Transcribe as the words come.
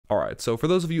Alright, so for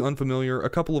those of you unfamiliar, a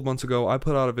couple of months ago I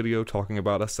put out a video talking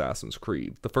about Assassin's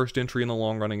Creed, the first entry in the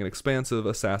long-running and expansive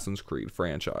Assassin's Creed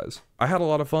franchise. I had a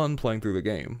lot of fun playing through the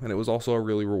game, and it was also a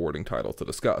really rewarding title to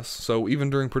discuss, so even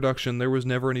during production there was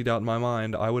never any doubt in my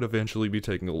mind I would eventually be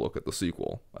taking a look at the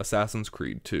sequel, Assassin's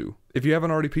Creed 2. If you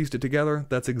haven't already pieced it together,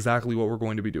 that's exactly what we're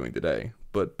going to be doing today.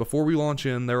 But before we launch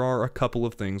in, there are a couple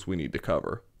of things we need to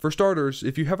cover. For starters,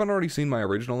 if you haven't already seen my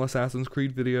original Assassin's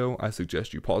Creed video, I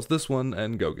suggest you pause this one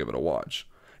and go give it a watch.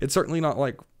 It's certainly not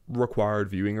like required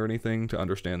viewing or anything to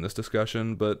understand this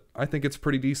discussion, but I think it's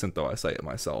pretty decent though I say it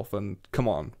myself, and come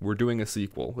on, we're doing a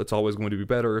sequel. It's always going to be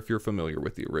better if you're familiar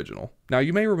with the original. Now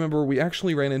you may remember we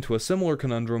actually ran into a similar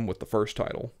conundrum with the first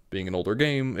title. Being an older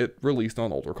game, it released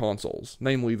on older consoles,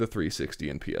 namely the 360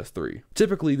 and PS3.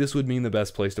 Typically this would mean the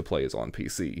best place to play is on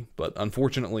PC, but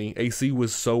unfortunately AC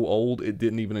was so old it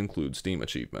didn't even include Steam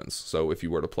achievements, so if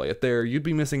you were to play it there, you'd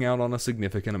be missing out on a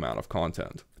significant amount of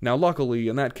content. Now luckily,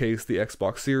 in that case, the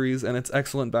Xbox Series and its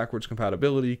excellent backwards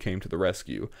compatibility came to the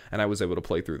rescue, and I was able to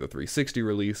play through the 360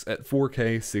 release at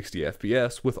 4K 60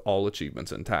 FPS with all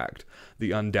achievements intact,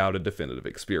 the undoubted definitive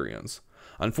experience.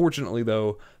 Unfortunately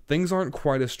though, things aren't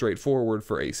quite as straightforward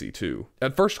for AC2.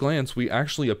 At first glance, we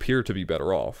actually appear to be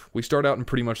better off. We start out in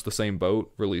pretty much the same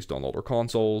boat, released on older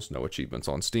consoles, no achievements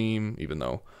on Steam, even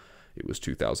though it was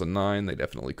 2009, they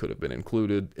definitely could have been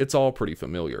included. It's all pretty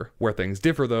familiar. Where things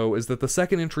differ though is that the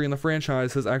second entry in the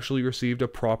franchise has actually received a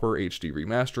proper HD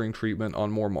remastering treatment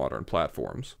on more modern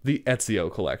platforms. The Ezio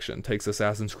collection takes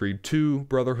Assassin's Creed 2,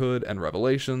 Brotherhood, and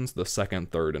Revelations, the second,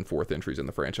 third, and fourth entries in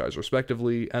the franchise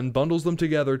respectively, and bundles them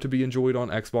together to be enjoyed on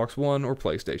Xbox One or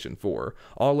PlayStation 4,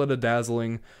 all at a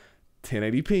dazzling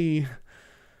 1080p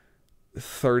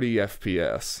 30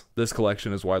 FPS. This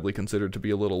collection is widely considered to be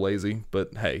a little lazy,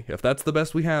 but hey, if that's the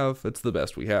best we have, it's the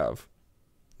best we have.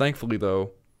 Thankfully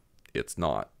though, it's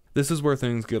not. This is where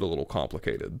things get a little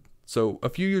complicated. So, a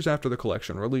few years after the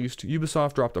collection released,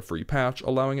 Ubisoft dropped a free patch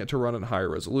allowing it to run at higher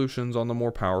resolutions on the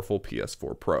more powerful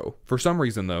PS4 Pro. For some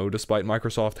reason though, despite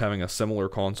Microsoft having a similar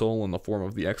console in the form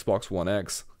of the Xbox One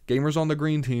X, gamers on the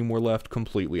green team were left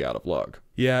completely out of luck.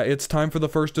 Yeah, it's time for the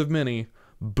first of many.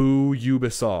 Boo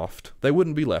Ubisoft. They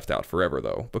wouldn't be left out forever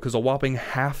though, because a whopping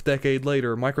half-decade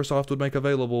later, Microsoft would make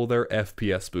available their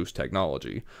FPS boost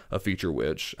technology, a feature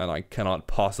which, and I cannot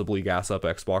possibly gas up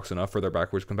Xbox enough for their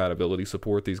backwards compatibility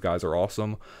support, these guys are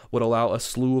awesome, would allow a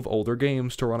slew of older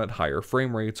games to run at higher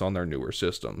frame rates on their newer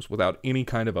systems, without any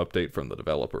kind of update from the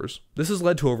developers. This has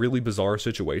led to a really bizarre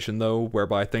situation though,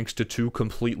 whereby thanks to two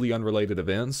completely unrelated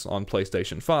events, on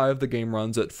PlayStation 5 the game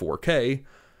runs at 4K,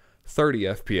 30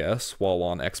 FPS, while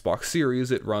on Xbox Series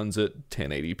it runs at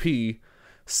 1080p,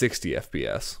 60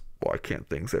 FPS. Why can't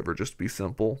things ever just be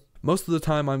simple? Most of the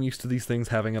time I'm used to these things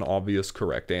having an obvious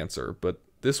correct answer, but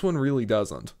this one really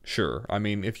doesn't. Sure, I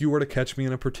mean, if you were to catch me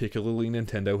in a particularly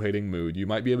Nintendo-hating mood, you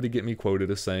might be able to get me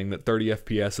quoted as saying that 30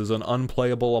 FPS is an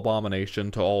unplayable abomination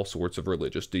to all sorts of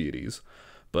religious deities.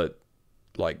 But,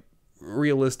 like,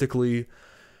 realistically,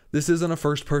 this isn't a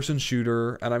first-person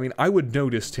shooter, and I mean, I would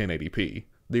notice 1080p.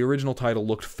 The original title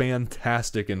looked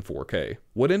fantastic in 4K.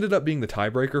 What ended up being the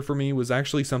tiebreaker for me was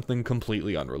actually something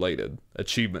completely unrelated: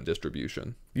 achievement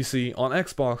distribution. You see, on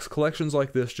Xbox, collections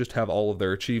like this just have all of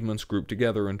their achievements grouped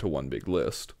together into one big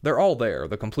list. They're all there,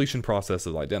 the completion process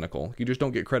is identical, you just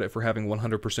don't get credit for having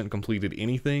 100% completed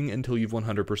anything until you've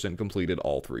 100% completed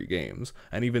all 3 games,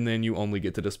 and even then you only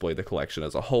get to display the collection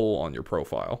as a whole on your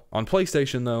profile. On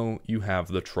PlayStation though, you have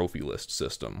the trophy list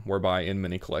system, whereby in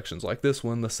many collections like this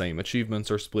one, the same achievements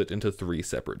are split into 3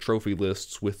 separate trophy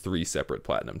lists with 3 separate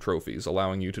platinum trophies,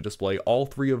 allowing you to display all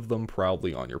 3 of them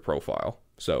proudly on your profile.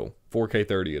 So, 4K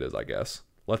 30 it is, I guess.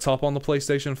 Let's hop on the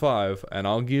PlayStation 5, and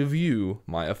I'll give you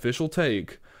my official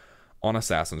take on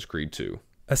Assassin's Creed 2.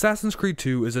 Assassin's Creed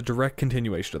 2 is a direct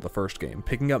continuation of the first game,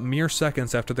 picking up mere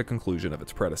seconds after the conclusion of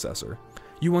its predecessor.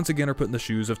 You once again are put in the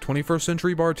shoes of 21st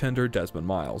century bartender Desmond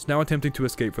Miles, now attempting to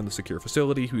escape from the secure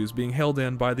facility who is being held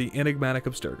in by the enigmatic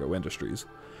Abstergo Industries.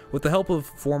 With the help of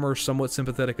former somewhat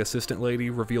sympathetic assistant lady,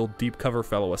 revealed deep cover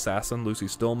fellow assassin Lucy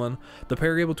Stillman, the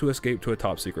pair are able to escape to a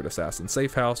top secret assassin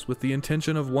safe house with the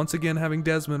intention of once again having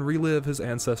Desmond relive his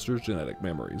ancestors' genetic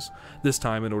memories, this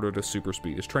time in order to super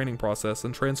speed his training process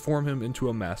and transform him into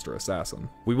a master assassin.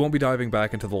 We won't be diving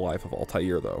back into the life of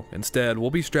Altair though. Instead,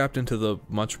 we'll be strapped into the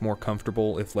much more comfortable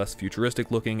identical, if less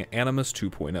futuristic looking, Animus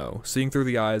 2.0, seeing through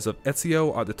the eyes of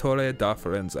Ezio Auditore da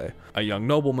Firenze, a young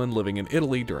nobleman living in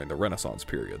Italy during the Renaissance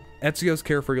period. Ezio's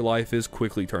carefree life is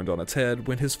quickly turned on its head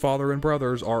when his father and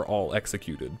brothers are all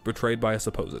executed, betrayed by a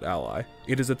supposed ally.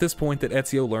 It is at this point that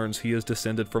Ezio learns he is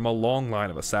descended from a long line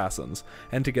of assassins,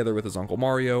 and together with his uncle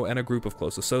Mario and a group of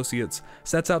close associates,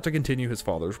 sets out to continue his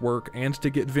father's work and to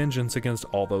get vengeance against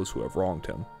all those who have wronged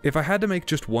him. If I had to make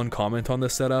just one comment on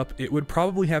this setup, it would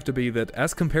probably have to be that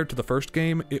as compared to the first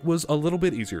game, it was a little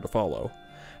bit easier to follow.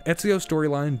 Ezio's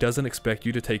storyline doesn't expect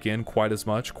you to take in quite as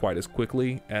much, quite as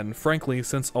quickly, and frankly,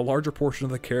 since a larger portion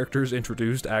of the characters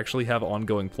introduced actually have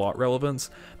ongoing plot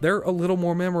relevance, they're a little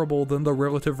more memorable than the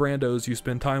relative randos you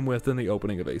spend time with in the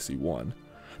opening of AC1.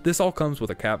 This all comes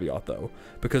with a caveat though,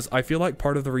 because I feel like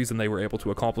part of the reason they were able to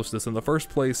accomplish this in the first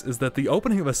place is that the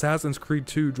opening of Assassin's Creed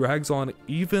 2 drags on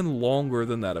even longer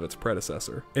than that of its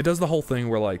predecessor. It does the whole thing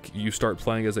where like you start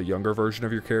playing as a younger version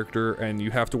of your character and you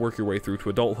have to work your way through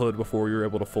to adulthood before you're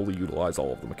able to fully utilize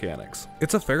all of the mechanics.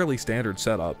 It's a fairly standard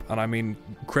setup, and I mean,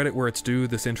 credit where it's due,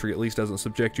 this entry at least doesn't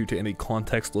subject you to any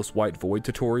contextless white void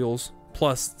tutorials.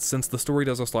 Plus, since the story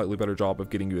does a slightly better job of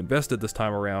getting you invested this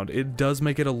time around, it does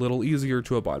make it a little easier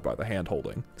to abide by the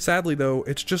hand-holding. Sadly though,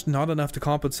 it's just not enough to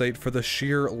compensate for the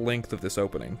sheer length of this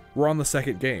opening. We're on the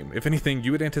second game. If anything,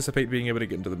 you would anticipate being able to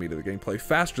get into the meat of the gameplay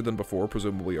faster than before,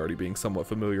 presumably already being somewhat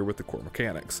familiar with the core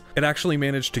mechanics. It actually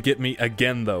managed to get me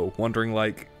again though, wondering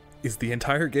like, is the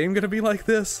entire game gonna be like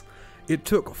this? It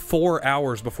took 4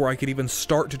 hours before I could even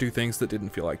start to do things that didn't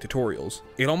feel like tutorials.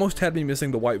 It almost had me missing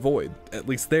the white void. At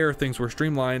least there, things were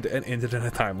streamlined and ended in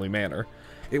a timely manner.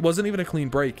 It wasn't even a clean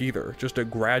break either, just a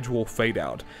gradual fade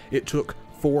out. It took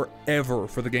forever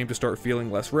for the game to start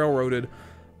feeling less railroaded,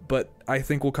 but I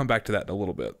think we'll come back to that in a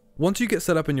little bit. Once you get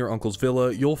set up in your uncle's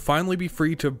villa, you'll finally be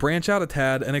free to branch out a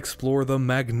tad and explore the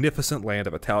magnificent land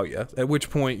of Italia, at which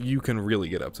point you can really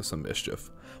get up to some mischief.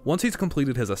 Once he's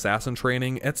completed his assassin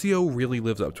training, Ezio really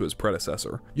lives up to his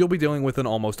predecessor. You'll be dealing with an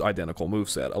almost identical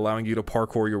moveset, allowing you to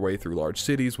parkour your way through large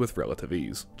cities with relative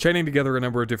ease. Chaining together a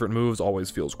number of different moves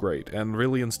always feels great, and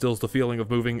really instills the feeling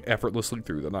of moving effortlessly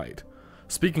through the night.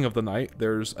 Speaking of the night,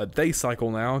 there's a day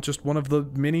cycle now, just one of the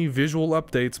many visual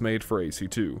updates made for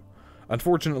AC2.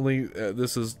 Unfortunately,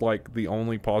 this is like the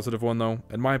only positive one though.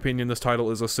 In my opinion, this title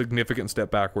is a significant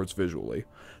step backwards visually.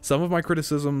 Some of my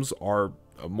criticisms are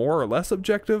more or less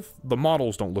objective. The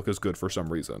models don't look as good for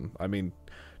some reason. I mean,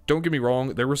 don't get me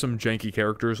wrong, there were some janky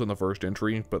characters in the first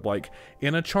entry, but like,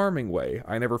 in a charming way,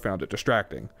 I never found it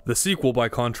distracting. The sequel, by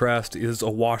contrast, is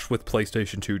awash with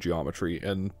PlayStation 2 geometry,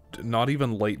 and not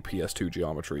even late PS2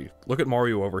 geometry. Look at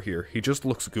Mario over here, he just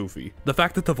looks goofy. The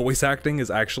fact that the voice acting is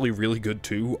actually really good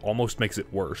too almost makes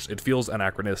it worse. It feels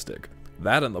anachronistic.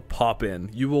 That and the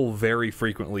pop-in, you will very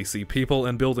frequently see people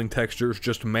and building textures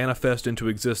just manifest into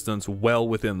existence well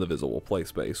within the visible play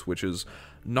space, which is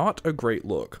not a great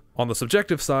look. On the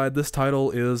subjective side, this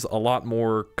title is a lot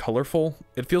more colorful.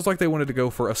 It feels like they wanted to go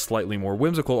for a slightly more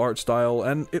whimsical art style,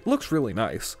 and it looks really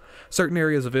nice. Certain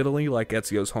areas of Italy, like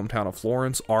Ezio's hometown of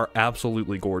Florence, are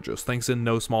absolutely gorgeous, thanks in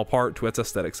no small part to its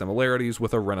aesthetic similarities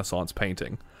with a Renaissance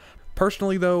painting.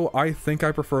 Personally though, I think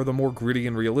I prefer the more gritty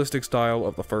and realistic style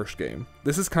of the first game.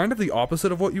 This is kind of the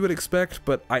opposite of what you would expect,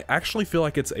 but I actually feel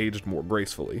like it's aged more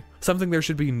gracefully. Something there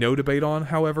should be no debate on,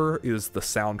 however, is the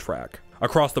soundtrack.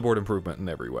 Across the board improvement in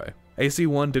every way.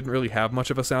 AC1 didn't really have much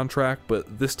of a soundtrack,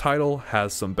 but this title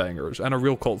has some bangers, and a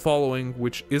real cult following,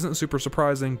 which isn't super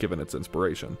surprising given its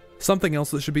inspiration. Something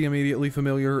else that should be immediately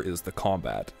familiar is the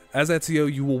combat. As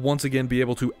Ezio, you will once again be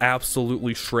able to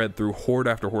absolutely shred through horde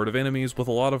after horde of enemies with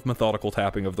a lot of methodical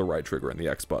tapping of the right trigger and the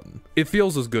X button. It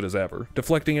feels as good as ever.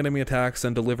 Deflecting enemy attacks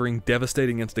and delivering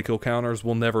devastating insta-kill counters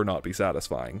will never not be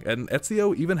satisfying, and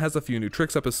Ezio even has a few new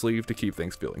tricks up his sleeve to keep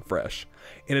things feeling fresh.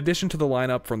 In addition to the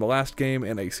lineup from the last game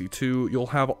and AC2, you'll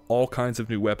have all kinds of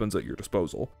new weapons at your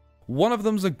disposal. One of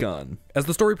them's a gun. As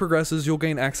the story progresses, you'll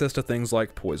gain access to things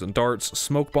like poison darts,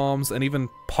 smoke bombs, and even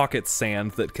pocket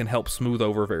sand that can help smooth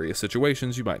over various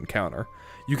situations you might encounter.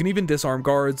 You can even disarm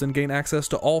guards and gain access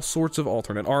to all sorts of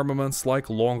alternate armaments like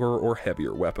longer or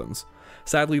heavier weapons.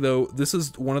 Sadly though, this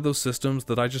is one of those systems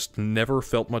that I just never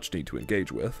felt much need to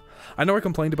engage with. I know I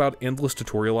complained about endless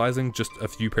tutorializing just a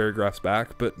few paragraphs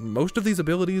back, but most of these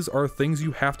abilities are things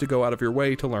you have to go out of your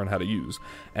way to learn how to use,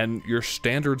 and your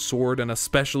standard sword and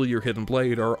especially your hidden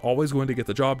blade are always going to get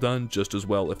the job done just as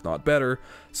well if not better,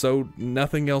 so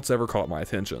nothing else ever caught my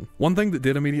attention. One thing that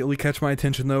did immediately catch my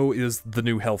attention though is the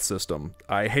new health system.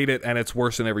 I hate it and it's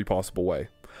worse in every possible way.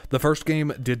 The first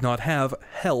game did not have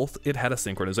health, it had a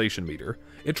synchronization meter.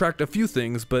 It tracked a few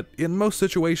things, but in most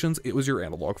situations it was your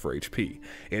analog for HP.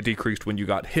 It decreased when you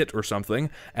got hit or something,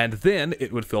 and then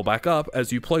it would fill back up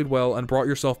as you played well and brought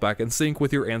yourself back in sync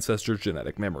with your ancestors'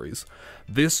 genetic memories.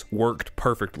 This worked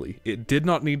perfectly. It did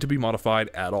not need to be modified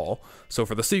at all. So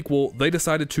for the sequel, they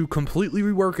decided to completely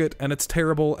rework it, and it's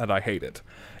terrible and I hate it.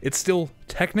 It's still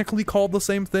technically called the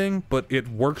same thing, but it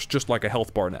works just like a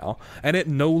health bar now, and it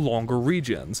no longer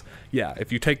regens. Yeah,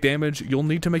 if you take damage, you'll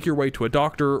need to make your way to a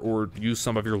doctor or use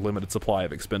some of your limited supply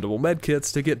of expendable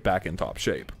medkits to get back in top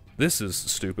shape. This is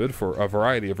stupid for a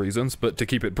variety of reasons, but to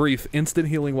keep it brief, instant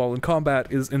healing while in combat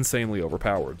is insanely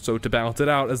overpowered, so to balance it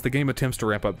out as the game attempts to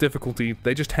ramp up difficulty,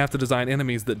 they just have to design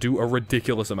enemies that do a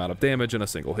ridiculous amount of damage in a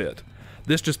single hit.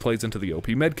 This just plays into the OP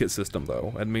medkit system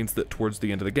though, and means that towards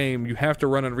the end of the game, you have to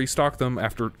run and restock them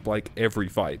after like every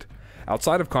fight.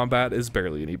 Outside of combat is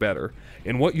barely any better.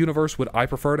 In what universe would I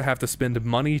prefer to have to spend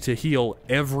money to heal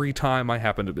every time I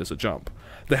happen to miss a jump?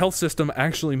 The health system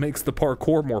actually makes the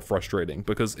parkour more frustrating,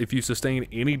 because if you sustain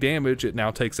any damage, it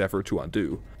now takes effort to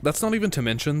undo. That's not even to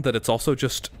mention that it's also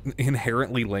just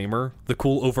inherently lamer. The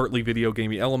cool, overtly video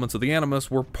gamey elements of the Animus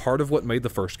were part of what made the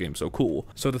first game so cool,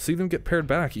 so to see them get pared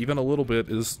back even a little bit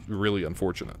is really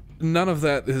unfortunate. None of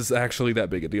that is actually that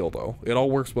big a deal though. It all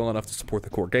works well enough to support the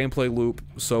core gameplay loop,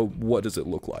 so what does it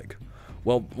look like?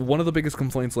 Well, one of the biggest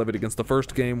complaints levied against the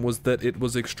first game was that it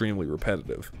was extremely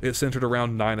repetitive. It centered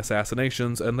around 9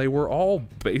 assassinations, and they were all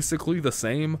basically the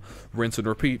same, rinse and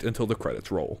repeat until the credits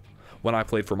roll. When I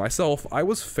played for myself, I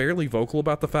was fairly vocal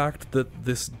about the fact that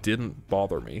this didn't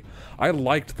bother me. I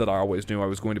liked that I always knew I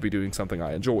was going to be doing something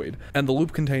I enjoyed, and the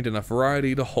loop contained enough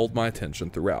variety to hold my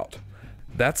attention throughout.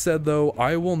 That said though,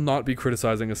 I will not be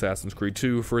criticizing Assassin's Creed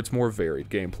 2 for its more varied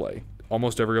gameplay.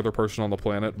 Almost every other person on the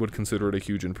planet would consider it a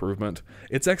huge improvement.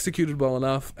 It's executed well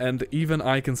enough, and even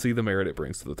I can see the merit it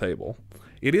brings to the table.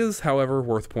 It is, however,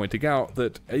 worth pointing out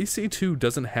that AC2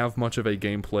 doesn't have much of a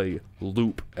gameplay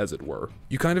loop, as it were.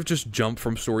 You kind of just jump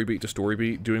from story beat to story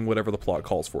beat, doing whatever the plot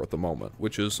calls for at the moment,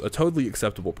 which is a totally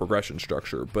acceptable progression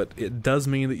structure, but it does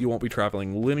mean that you won't be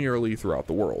traveling linearly throughout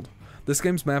the world. This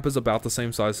game's map is about the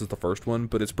same size as the first one,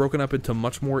 but it's broken up into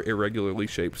much more irregularly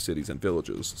shaped cities and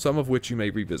villages, some of which you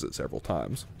may revisit several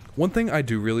times. One thing I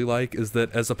do really like is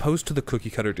that, as opposed to the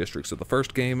cookie-cutter districts of the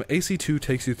first game, AC2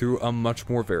 takes you through a much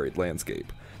more varied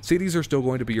landscape. Cities are still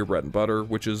going to be your bread and butter,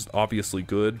 which is obviously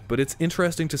good, but it's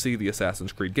interesting to see the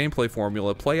Assassin's Creed gameplay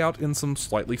formula play out in some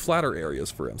slightly flatter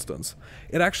areas, for instance.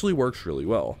 It actually works really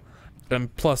well.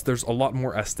 And plus, there's a lot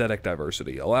more aesthetic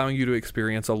diversity, allowing you to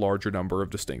experience a larger number of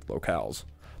distinct locales.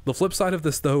 The flip side of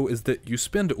this though is that you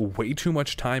spend way too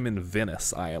much time in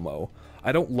Venice IMO.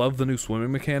 I don't love the new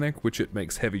swimming mechanic, which it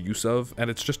makes heavy use of, and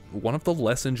it's just one of the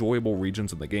less enjoyable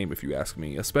regions in the game if you ask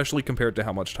me, especially compared to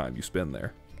how much time you spend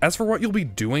there. As for what you'll be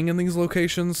doing in these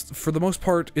locations, for the most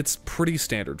part, it's pretty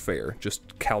standard fare,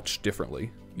 just couched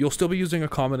differently. You'll still be using a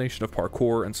combination of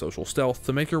parkour and social stealth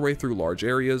to make your way through large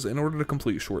areas in order to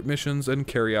complete short missions and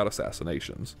carry out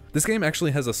assassinations. This game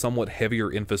actually has a somewhat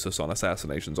heavier emphasis on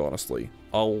assassinations, honestly.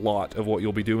 A lot of what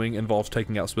you'll be doing involves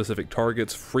taking out specific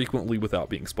targets frequently without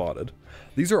being spotted.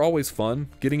 These are always fun.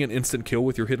 Getting an instant kill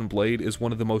with your hidden blade is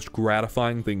one of the most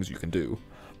gratifying things you can do.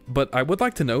 But I would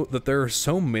like to note that there are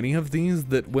so many of these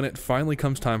that when it finally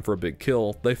comes time for a big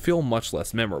kill, they feel much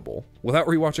less memorable. Without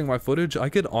rewatching my footage, I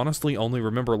could honestly only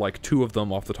remember like 2 of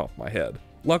them off the top of my head.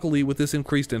 Luckily, with this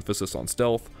increased emphasis on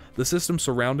stealth, the system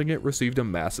surrounding it received a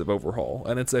massive overhaul,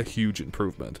 and it's a huge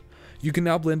improvement. You can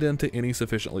now blend into any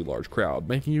sufficiently large crowd,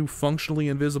 making you functionally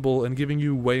invisible and giving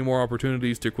you way more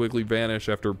opportunities to quickly vanish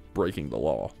after breaking the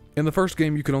law. In the first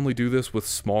game, you could only do this with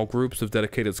small groups of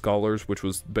dedicated scholars, which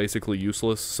was basically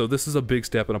useless, so this is a big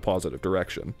step in a positive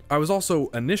direction. I was also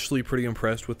initially pretty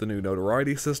impressed with the new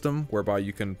notoriety system, whereby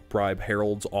you can bribe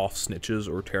heralds off snitches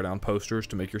or tear down posters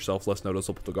to make yourself less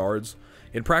noticeable to guards.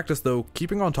 In practice though,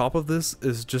 keeping on top of this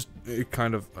is just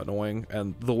kind of annoying,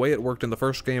 and the way it worked in the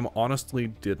first game honestly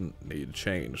didn't need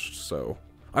changed, so.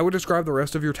 I would describe the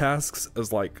rest of your tasks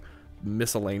as like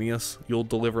miscellaneous. You'll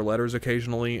deliver letters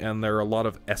occasionally, and there are a lot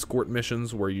of escort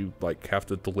missions where you like have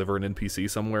to deliver an NPC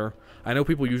somewhere. I know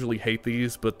people usually hate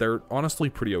these, but they're honestly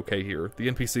pretty okay here. The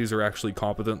NPCs are actually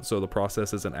competent, so the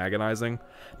process isn't agonizing.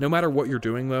 No matter what you're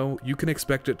doing though, you can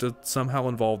expect it to somehow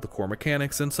involve the core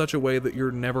mechanics in such a way that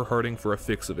you're never hurting for a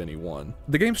fix of any one.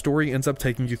 The game's story ends up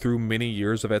taking you through many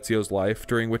years of Ezio's life,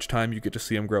 during which time you get to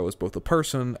see him grow as both a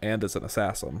person and as an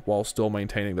assassin, while still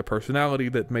maintaining the personality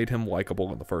that made him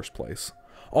likable in the first place. twice.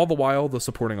 All the while, the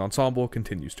supporting ensemble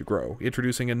continues to grow,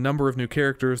 introducing a number of new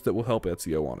characters that will help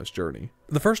Ezio on his journey.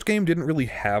 The first game didn't really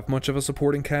have much of a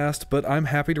supporting cast, but I'm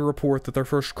happy to report that their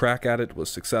first crack at it was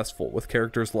successful, with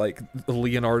characters like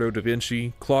Leonardo da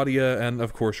Vinci, Claudia, and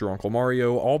of course your Uncle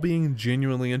Mario all being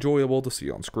genuinely enjoyable to see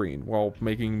on screen, while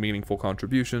making meaningful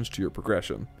contributions to your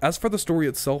progression. As for the story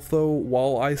itself though,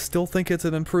 while I still think it's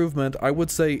an improvement, I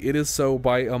would say it is so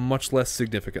by a much less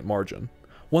significant margin.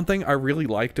 One thing I really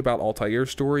liked about Altair's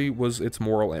story was its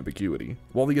moral ambiguity.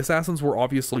 While the assassins were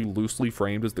obviously loosely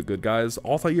framed as the good guys,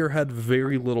 Altair had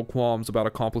very little qualms about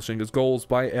accomplishing his goals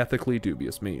by ethically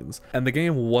dubious means, and the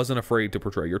game wasn't afraid to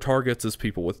portray your targets as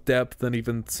people with depth and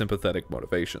even sympathetic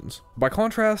motivations. By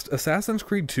contrast, Assassin's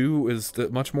Creed 2 is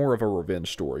much more of a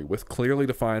revenge story, with clearly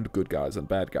defined good guys and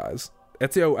bad guys.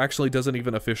 Ezio actually doesn't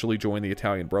even officially join the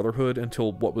Italian Brotherhood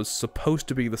until what was supposed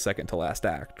to be the second to last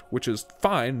act, which is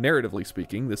fine, narratively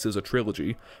speaking, this is a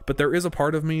trilogy, but there is a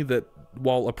part of me that,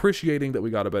 while appreciating that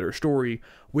we got a better story,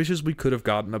 wishes we could have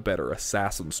gotten a better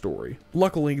assassin story.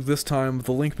 Luckily, this time,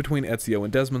 the link between Ezio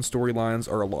and Desmond's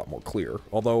storylines are a lot more clear,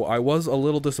 although I was a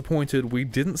little disappointed we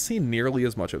didn't see nearly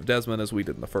as much of Desmond as we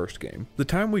did in the first game. The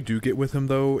time we do get with him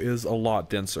though is a lot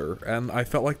denser, and I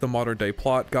felt like the modern day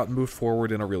plot got moved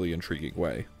forward in a really intriguing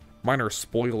way. Minor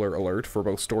spoiler alert for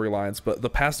both storylines, but the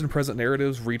past and present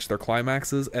narratives reach their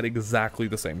climaxes at exactly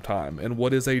the same time, in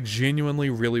what is a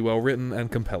genuinely really well written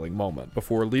and compelling moment,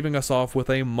 before leaving us off with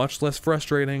a much less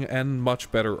frustrating and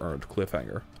much better earned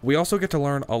cliffhanger. We also get to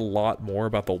learn a lot more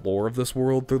about the lore of this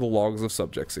world through the logs of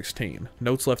Subject 16,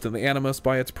 notes left in the Animus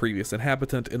by its previous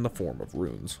inhabitant in the form of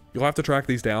runes. You'll have to track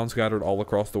these down scattered all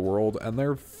across the world, and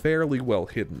they're fairly well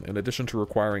hidden, in addition to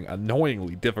requiring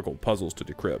annoyingly difficult puzzles to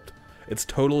decrypt. It's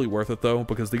totally worth it though,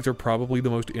 because these are probably the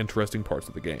most interesting parts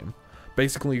of the game.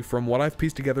 Basically, from what I've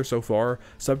pieced together so far,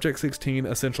 Subject 16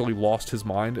 essentially lost his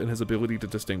mind and his ability to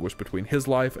distinguish between his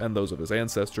life and those of his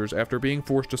ancestors after being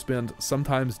forced to spend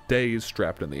sometimes days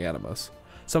strapped in the Animus.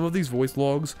 Some of these voice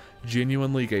logs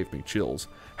genuinely gave me chills.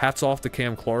 Hats off to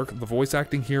Cam Clark, the voice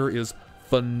acting here is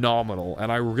phenomenal, and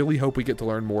I really hope we get to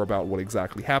learn more about what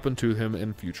exactly happened to him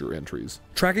in future entries.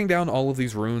 Tracking down all of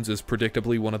these runes is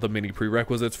predictably one of the many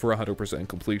prerequisites for 100%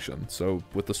 completion, so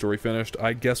with the story finished,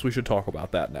 I guess we should talk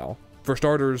about that now. For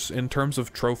starters, in terms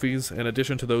of trophies, in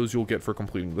addition to those you'll get for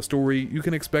completing the story, you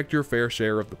can expect your fair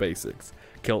share of the basics.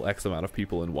 Kill X amount of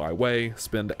people in Y way,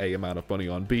 spend A amount of money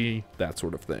on B, that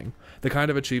sort of thing. The kind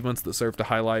of achievements that serve to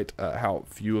highlight how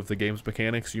few of the game's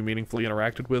mechanics you meaningfully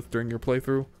interacted with during your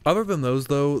playthrough. Other than those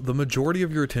though, the majority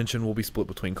of your attention will be split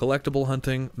between collectible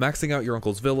hunting, maxing out your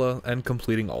uncle's villa, and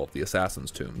completing all of the assassin's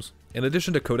tombs. In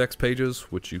addition to codex pages,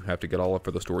 which you have to get all of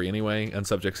for the story anyway, and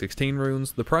Subject 16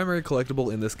 runes, the primary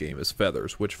collectible in this game is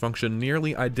feathers, which function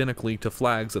nearly identically to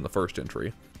flags in the first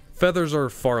entry. Feathers are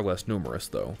far less numerous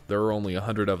though. There are only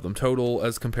 100 of them total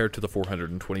as compared to the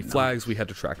 420 flags we had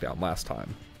to track down last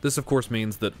time. This of course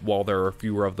means that while there are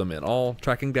fewer of them in all,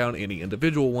 tracking down any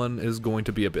individual one is going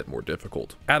to be a bit more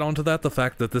difficult. Add on to that the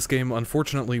fact that this game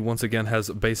unfortunately once again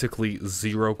has basically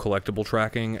zero collectible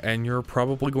tracking, and you're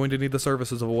probably going to need the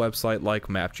services of a website like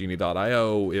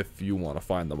mapgenie.io if you want to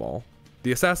find them all.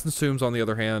 The Assassin's Tombs, on the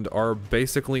other hand, are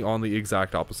basically on the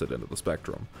exact opposite end of the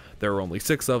spectrum. There are only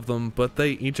 6 of them, but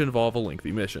they each involve a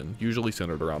lengthy mission, usually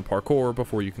centered around parkour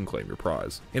before you can claim your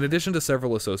prize. In addition to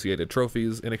several associated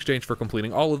trophies, in exchange for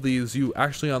completing all of these, you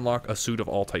actually unlock a suit of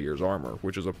Altair's armor,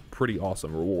 which is a pretty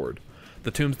awesome reward. The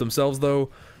tombs themselves,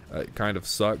 though, kind of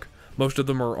suck. Most of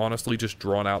them are honestly just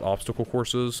drawn out obstacle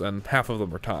courses, and half of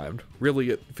them are timed.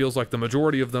 Really, it feels like the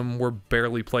majority of them were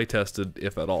barely playtested,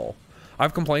 if at all.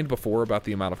 I've complained before about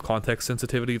the amount of context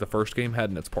sensitivity the first game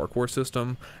had in its parkour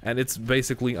system, and it's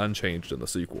basically unchanged in the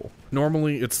sequel.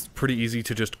 Normally, it's pretty easy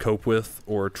to just cope with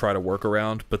or try to work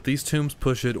around, but these tombs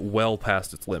push it well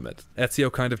past its limit.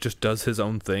 Ezio kind of just does his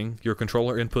own thing. Your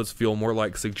controller inputs feel more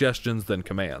like suggestions than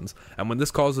commands, and when this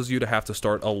causes you to have to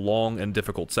start a long and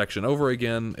difficult section over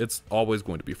again, it's always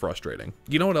going to be frustrating.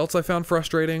 You know what else I found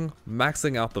frustrating?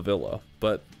 Maxing out the villa,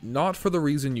 but not for the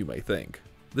reason you may think.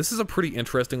 This is a pretty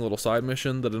interesting little side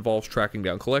mission that involves tracking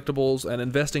down collectibles and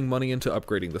investing money into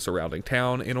upgrading the surrounding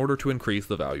town in order to increase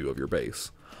the value of your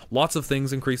base. Lots of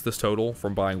things increase this total,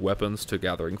 from buying weapons to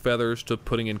gathering feathers to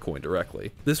putting in coin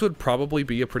directly. This would probably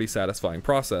be a pretty satisfying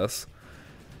process,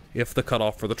 if the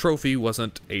cutoff for the trophy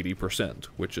wasn't 80%,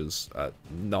 which is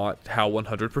not how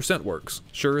 100% works.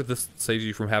 Sure, this saves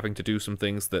you from having to do some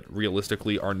things that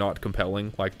realistically are not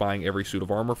compelling, like buying every suit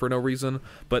of armor for no reason,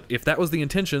 but if that was the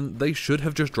intention, they should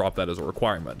have just dropped that as a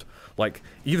requirement. Like,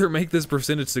 either make this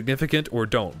percentage significant or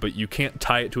don't, but you can't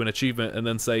tie it to an achievement and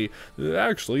then say,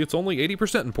 actually, it's only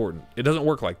 80% important. It doesn't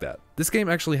work like that. This game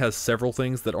actually has several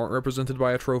things that aren't represented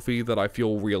by a trophy that I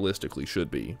feel realistically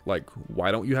should be. Like,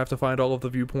 why don't you have to find all of the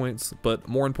viewpoints? But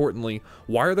more importantly,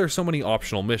 why are there so many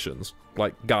optional missions?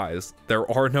 Like, guys, there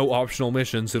are no optional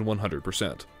missions in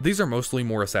 100%. These are mostly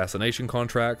more assassination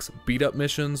contracts, beat-up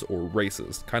missions, or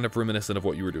races, kind of reminiscent of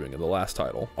what you were doing in the last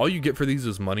title. All you get for these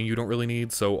is money you don't really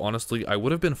need, so honestly, I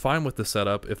would have been fine with this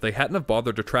setup if they hadn't have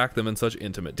bothered to track them in such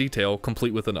intimate detail,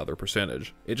 complete with another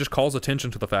percentage. It just calls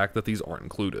attention to the fact that these aren't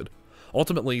included.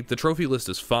 Ultimately, the trophy list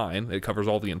is fine, it covers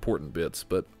all the important bits,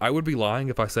 but I would be lying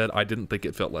if I said I didn't think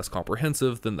it felt less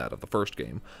comprehensive than that of the first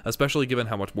game, especially given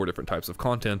how much more different types of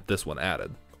content this one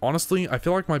added. Honestly, I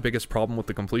feel like my biggest problem with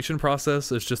the completion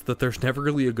process is just that there's never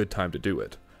really a good time to do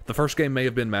it. The first game may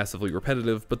have been massively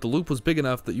repetitive, but the loop was big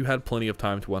enough that you had plenty of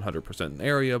time to 100% an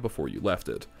area before you left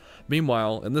it.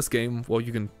 Meanwhile, in this game, while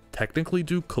you can technically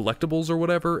do collectibles or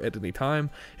whatever at any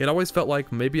time, it always felt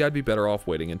like maybe I'd be better off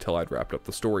waiting until I'd wrapped up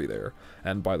the story there,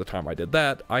 and by the time I did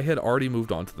that, I had already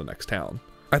moved on to the next town.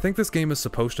 I think this game is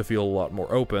supposed to feel a lot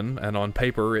more open, and on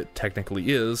paper it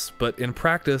technically is, but in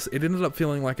practice it ended up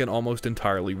feeling like an almost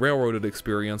entirely railroaded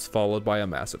experience followed by a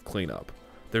massive cleanup.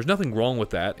 There's nothing wrong with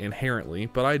that inherently,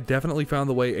 but I definitely found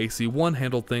the way AC1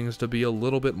 handled things to be a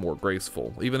little bit more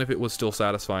graceful, even if it was still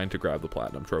satisfying to grab the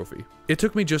Platinum Trophy. It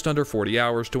took me just under 40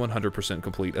 hours to 100%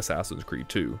 complete Assassin's Creed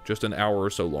 2, just an hour or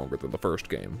so longer than the first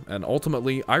game, and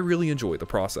ultimately, I really enjoyed the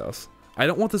process. I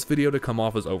don't want this video to come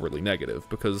off as overly negative,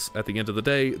 because at the end of the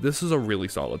day, this is a really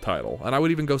solid title, and I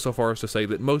would even go so far as to say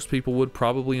that most people would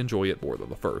probably enjoy it more than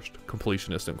the first,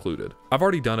 completionists included. I've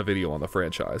already done a video on the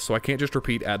franchise, so I can't just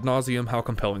repeat ad nauseum how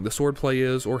compelling the swordplay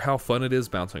is, or how fun it is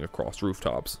bouncing across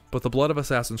rooftops, but the blood of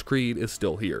Assassin's Creed is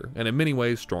still here, and in many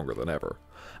ways stronger than ever.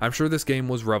 I'm sure this game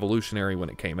was revolutionary when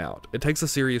it came out. It takes a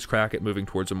serious crack at moving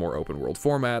towards a more open world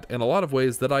format in a lot of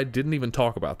ways that I didn't even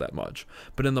talk about that much,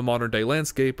 but in the modern day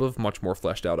landscape of much more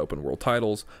fleshed out open world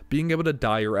titles, being able to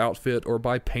dye your outfit or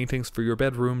buy paintings for your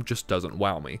bedroom just doesn't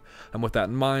wow me. And with that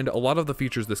in mind, a lot of the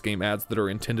features this game adds that are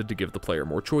intended to give the player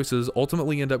more choices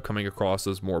ultimately end up coming across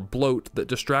as more bloat that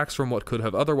distracts from what could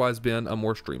have otherwise been a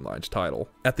more streamlined title.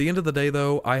 At the end of the day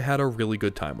though, I had a really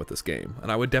good time with this game,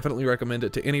 and I would definitely recommend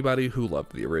it to anybody who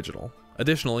loved the original.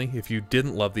 Additionally, if you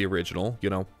didn't love the original,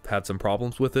 had some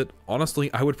problems with it,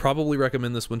 honestly, I would probably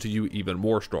recommend this one to you even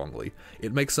more strongly.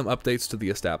 It makes some updates to the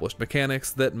established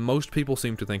mechanics that most people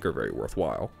seem to think are very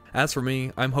worthwhile. As for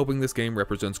me, I'm hoping this game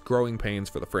represents growing pains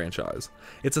for the franchise.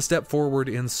 It's a step forward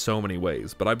in so many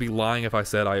ways, but I'd be lying if I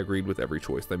said I agreed with every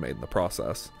choice they made in the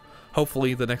process.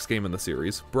 Hopefully, the next game in the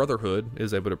series, Brotherhood,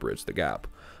 is able to bridge the gap,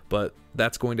 but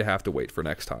that's going to have to wait for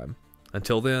next time.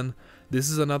 Until then, this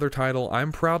is another title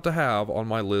I'm proud to have on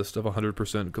my list of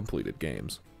 100% completed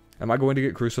games. Am I going to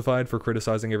get crucified for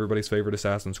criticizing everybody's favorite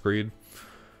Assassin's Creed?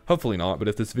 Hopefully not, but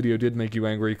if this video did make you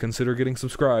angry, consider getting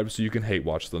subscribed so you can hate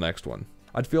watch the next one.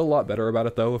 I'd feel a lot better about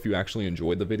it though if you actually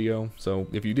enjoyed the video, so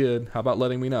if you did, how about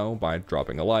letting me know by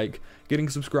dropping a like, getting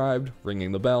subscribed,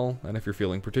 ringing the bell, and if you're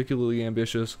feeling particularly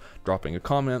ambitious, dropping a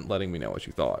comment letting me know what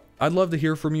you thought. I'd love to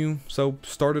hear from you, so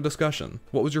start a discussion.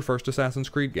 What was your first Assassin's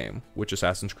Creed game? Which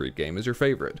Assassin's Creed game is your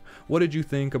favorite? What did you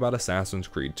think about Assassin's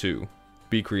Creed 2?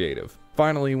 Be creative.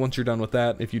 Finally, once you're done with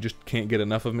that, if you just can't get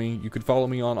enough of me, you could follow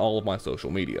me on all of my social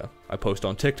media. I post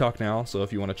on TikTok now, so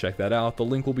if you want to check that out, the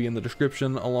link will be in the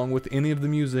description along with any of the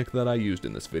music that I used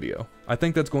in this video. I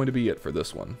think that's going to be it for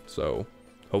this one, so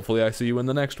hopefully I see you in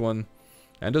the next one,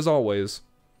 and as always,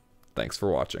 thanks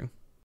for watching.